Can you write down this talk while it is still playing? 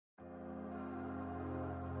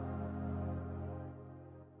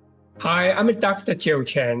Hi, I'm Dr.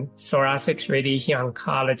 Chang, thoracic radiation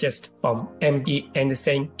oncologist from MD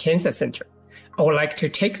Anderson Cancer Center. I would like to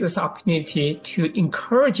take this opportunity to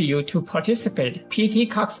encourage you to participate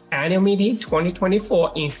PTCOG's annual meeting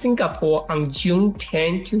 2024 in Singapore on June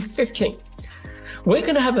 10 to 15. We're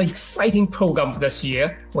going to have an exciting program this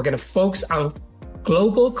year. We're going to focus on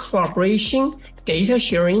global collaboration, data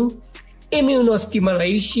sharing,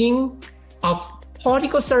 immunostimulation of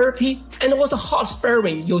particle therapy, and also hot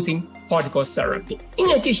sparing using particle therapy.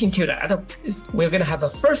 In addition to that, we're going to have a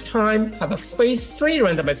first time have a phase 3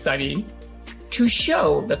 randomized study to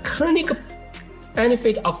show the clinical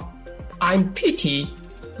benefit of IMPT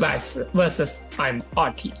versus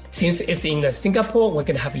IMRT. Since it's in Singapore, we're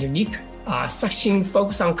going to have a unique section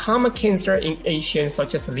focused on common cancer in Asians,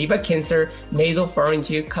 such as liver cancer,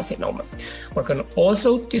 nasopharyngeal carcinoma. We're going to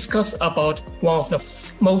also discuss about one of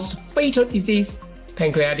the most fatal disease,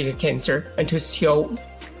 pancreatic cancer, and to show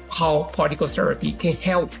how particle therapy can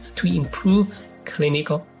help to improve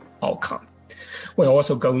clinical outcome. We're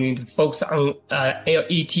also going to focus on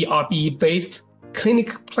LETRB-based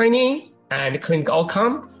clinical planning and clinical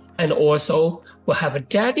outcome, and also we'll have a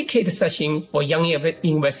dedicated session for young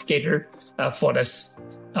investigators for this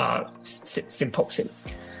symposium.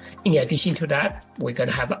 In addition to that, we're going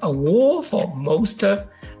to have an award for most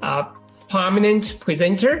prominent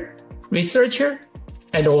presenter, researcher,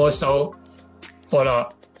 and also for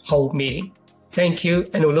the whole meeting. Thank you,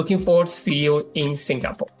 and we're looking forward to see you in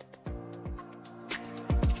Singapore.